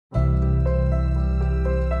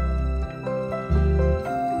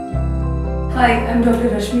Hi, I'm Dr.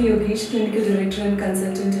 Rashmi Yogish, Clinical Director and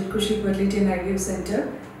Consultant at Fertility and IVF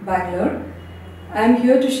Center, Bangalore. I'm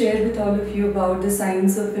here to share with all of you about the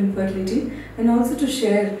science of infertility and also to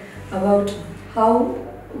share about how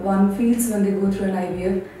one feels when they go through an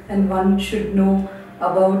IVF, and one should know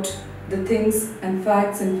about the things and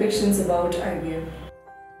facts and fictions about IVF.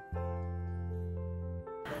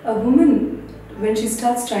 A woman, when she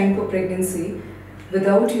starts trying for pregnancy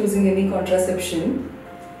without using any contraception,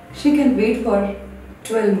 she can wait for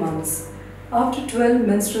 12 months. After 12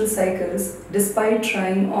 menstrual cycles, despite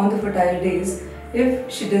trying on the fertile days,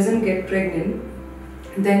 if she doesn't get pregnant,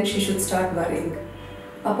 then she should start worrying.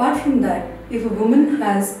 Apart from that, if a woman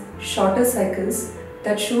has shorter cycles,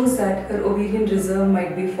 that shows that her ovarian reserve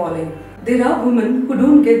might be falling. There are women who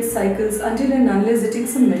don't get cycles until and unless they take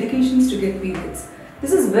some medications to get periods.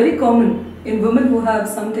 This is very common in women who have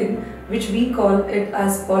something which we call it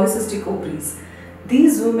as polycystic ovaries.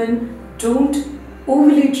 These women don't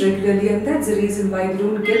ovulate regularly, and that's the reason why they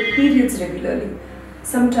don't get periods regularly.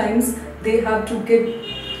 Sometimes they have to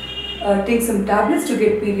take some tablets to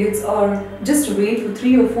get periods, or just wait for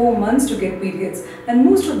 3 or 4 months to get periods. And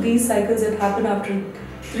most of these cycles that happen after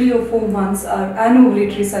 3 or 4 months are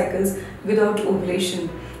anovulatory cycles without ovulation.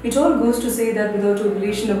 It all goes to say that without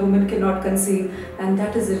ovulation a woman cannot conceive, and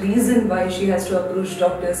that is the reason why she has to approach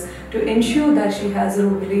doctors to ensure that she has her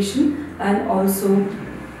ovulation and also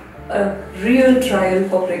a real trial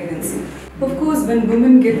for pregnancy. Of course, when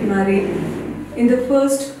women get married, in the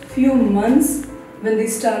first few months when they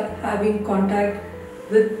start having contact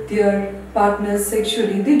with their partners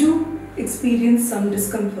sexually, they do experience some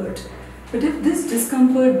discomfort. But if this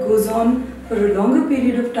discomfort goes on for a longer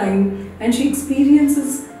period of time and she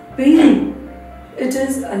experiences pain, it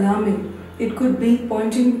is alarming. It could be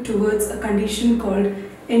pointing towards a condition called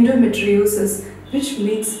endometriosis, which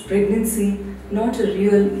makes pregnancy not a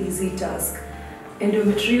real easy task.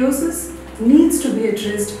 Endometriosis needs to be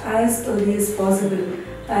addressed as early as possible,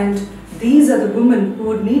 and these are the women who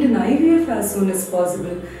would need an IVF as soon as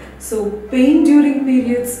possible. So pain during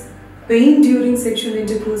periods, pain during sexual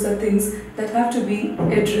intercourse are things that have to be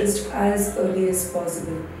addressed as early as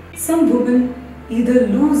possible. Some women either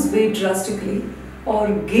lose weight drastically or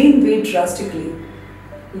gain weight drastically.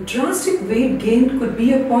 Drastic weight gain could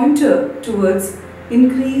be a pointer towards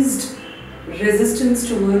increased resistance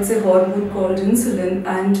towards a hormone called insulin,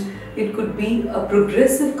 and it could be a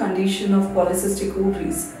progressive condition of polycystic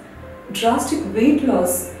ovaries. Drastic weight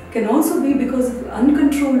loss can also be because of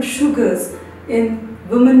uncontrolled sugars in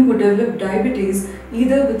women who develop diabetes,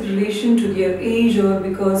 either with relation to their age or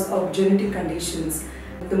because of genetic conditions.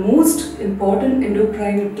 The most important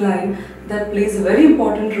endocrine gland that plays a very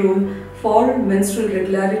important role for menstrual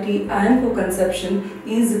regularity and for conception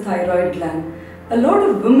is the thyroid gland. A lot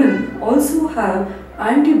of women also have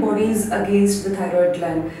antibodies against the thyroid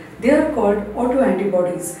gland. They are called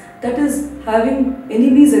autoantibodies, that is, having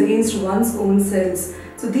enemies against one's own cells.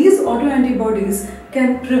 So these autoantibodies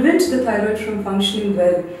can prevent the thyroid from functioning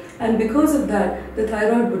well, and because of that the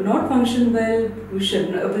thyroid would not function well,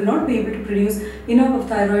 will not be able to produce enough of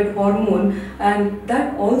thyroid hormone, and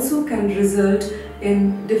that also can result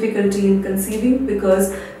in difficulty in conceiving,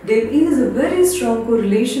 because there is a very strong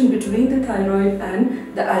correlation between the thyroid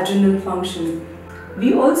and the adrenal function.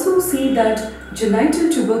 We also see that genital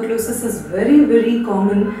tuberculosis is very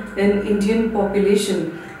common in Indian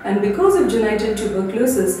population, and because of genital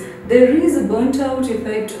tuberculosis there is a burnt out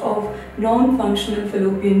effect of non-functional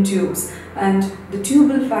fallopian tubes, and the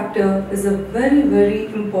Tubal Factor is a very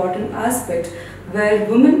important aspect where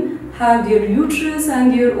women have their uterus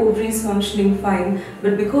and their ovaries functioning fine,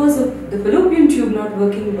 but because of the fallopian tube not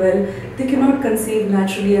working well, they cannot conceive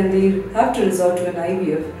naturally and they have to resort to an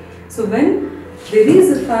IVF. So when there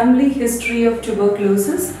is a family history of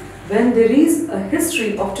tuberculosis, when there is a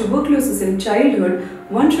history of tuberculosis in childhood,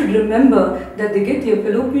 one should remember that they get their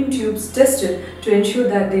fallopian tubes tested to ensure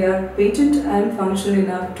that they are patent and functional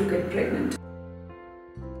enough to get pregnant.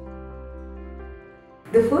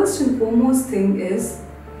 The first and foremost thing is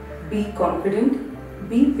be confident,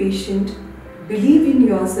 be patient, believe in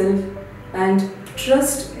yourself, and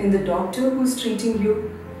trust in the doctor who's treating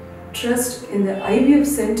you. Trust in the IVF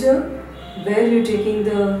center where you're taking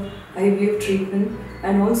the IVF treatment,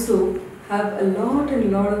 and also have a lot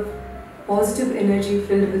of positive energy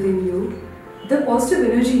filled within you. The positive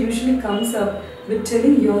energy usually comes up with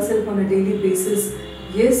telling yourself on a daily basis,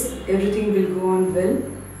 yes, everything will go on well,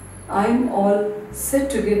 I'm all set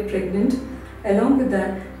to get pregnant. Along with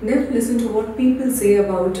that, never listen to what people say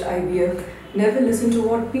about IVF, never listen to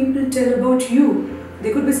what people tell about you.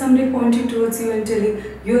 There could be somebody pointing towards you and telling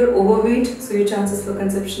you're overweight, so your chances for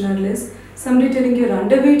conception are less. somebody telling you're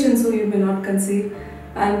underweight and so you may not conceive,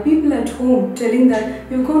 and people at home telling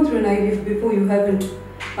that you've gone through an IVF before, you haven't.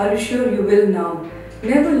 Are you sure you will now?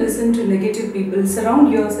 Never listen to negative people.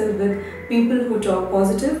 Surround yourself with people who talk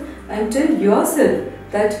positive and tell yourself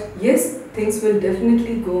that yes, things will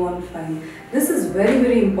definitely go on fine. This is very,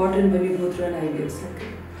 very important when you go through an IVF cycle.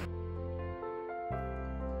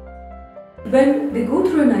 When they go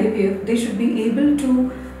through an IVF, they should be able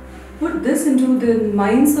to put this into the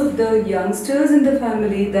minds of the youngsters in the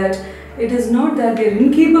family that it is not that they are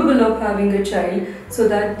incapable of having a child, so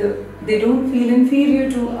that they don't feel inferior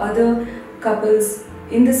to other couples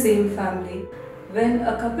in the same family. When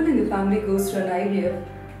a couple in the family goes through an IVF,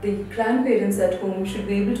 the grandparents at home should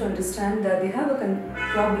be able to understand that they have a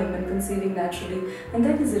problem in conceiving naturally, and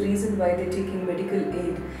that is the reason why they're taking medical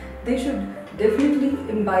aid. They should definitely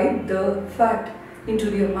imbibe the fact into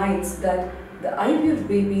their minds that the IVF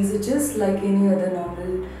babies are just like any other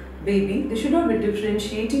normal baby. They should not be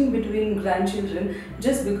differentiating between grandchildren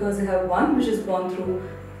just because they have one which is born through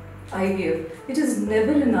IVF. It is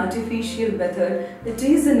never an artificial method. It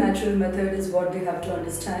is a natural method is what they have to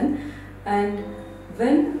understand. And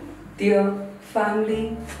when their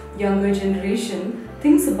family, younger generation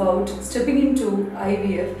thinks about stepping into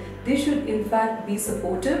IVF, they should in fact be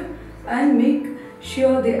supportive and make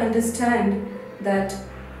sure they understand that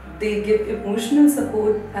they give emotional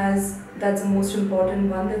support, as that's the most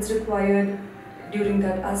important one that's required during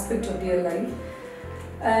that aspect of their life.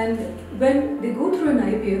 And when they go through an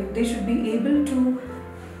IVF, they should be able to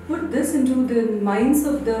put this into the minds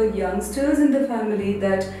of the youngsters in the family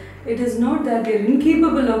that it is not that they are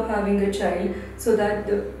incapable of having a child, so that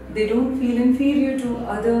they don't feel inferior to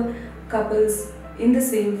other couples in the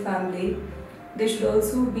same family. They should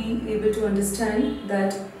also be able to understand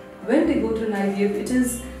that when they go through an IVF, it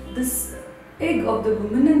is this egg of the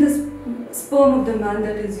woman and this sperm of the man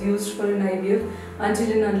that is used for an IVF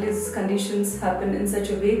until and unless conditions happen in such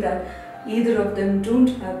a way that either of them don't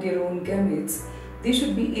have their own gametes. They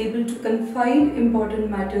should be able to confide important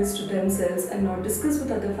matters to themselves and not discuss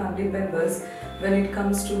with other family members when it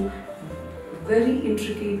comes to very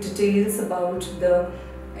intricate details about the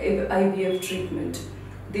IVF treatment.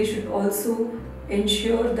 They should also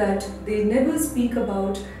ensure that they never speak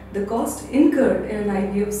about the cost incurred in an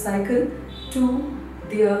IVF cycle to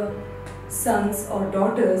their sons or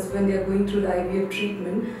daughters when they are going through the IVF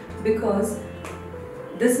treatment, because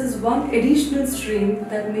this is one additional strain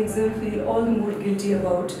that makes them feel all the more guilty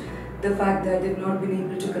about the fact that they've not been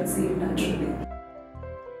able to conceive naturally.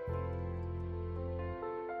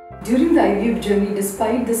 During the IVF journey,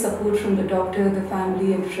 despite the support from the doctor, the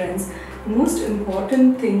family and friends, the most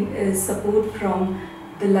important thing is support from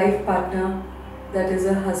the life partner, that is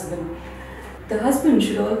a husband. The husband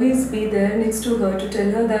should always be there next to her to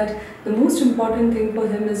tell her that the most important thing for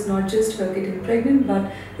him is not just her getting pregnant,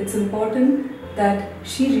 but it's important that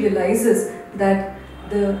she realizes that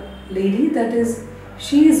the lady, that is,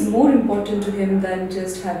 she is more important to him than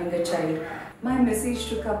just having a child. My message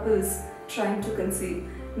to couples trying to conceive: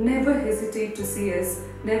 never hesitate to see us,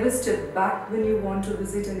 never step back when you want to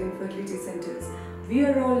visit an infertility centers. We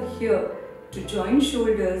are all here to join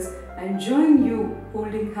shoulders and join you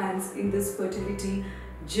holding hands in this fertility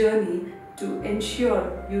journey to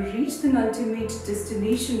ensure you reach the ultimate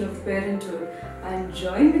destination of parenthood, and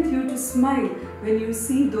join with you to smile when you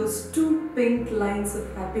see those two pink lines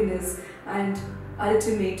of happiness and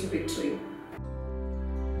ultimate victory.